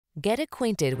Get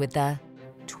acquainted with the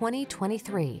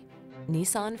 2023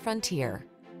 Nissan Frontier.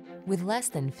 With less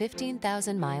than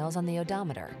 15,000 miles on the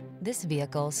odometer, this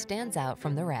vehicle stands out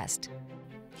from the rest.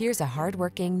 Here's a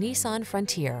hardworking Nissan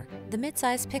Frontier, the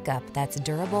midsize pickup that's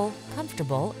durable,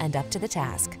 comfortable, and up to the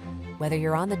task. Whether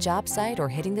you're on the job site or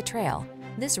hitting the trail,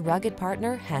 this rugged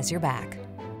partner has your back.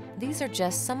 These are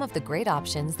just some of the great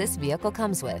options this vehicle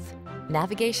comes with: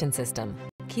 navigation system,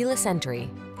 keyless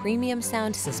entry, premium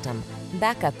sound system,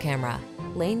 backup camera,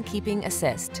 lane keeping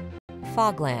assist,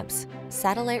 fog lamps,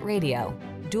 satellite radio,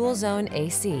 dual zone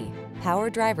AC,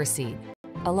 power driver seat,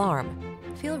 alarm.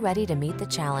 Feel ready to meet the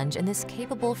challenge in this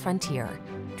capable Frontier.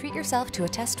 Treat yourself to a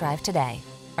test drive today.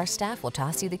 Our staff will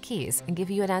toss you the keys and give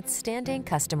you an outstanding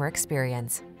customer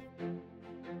experience.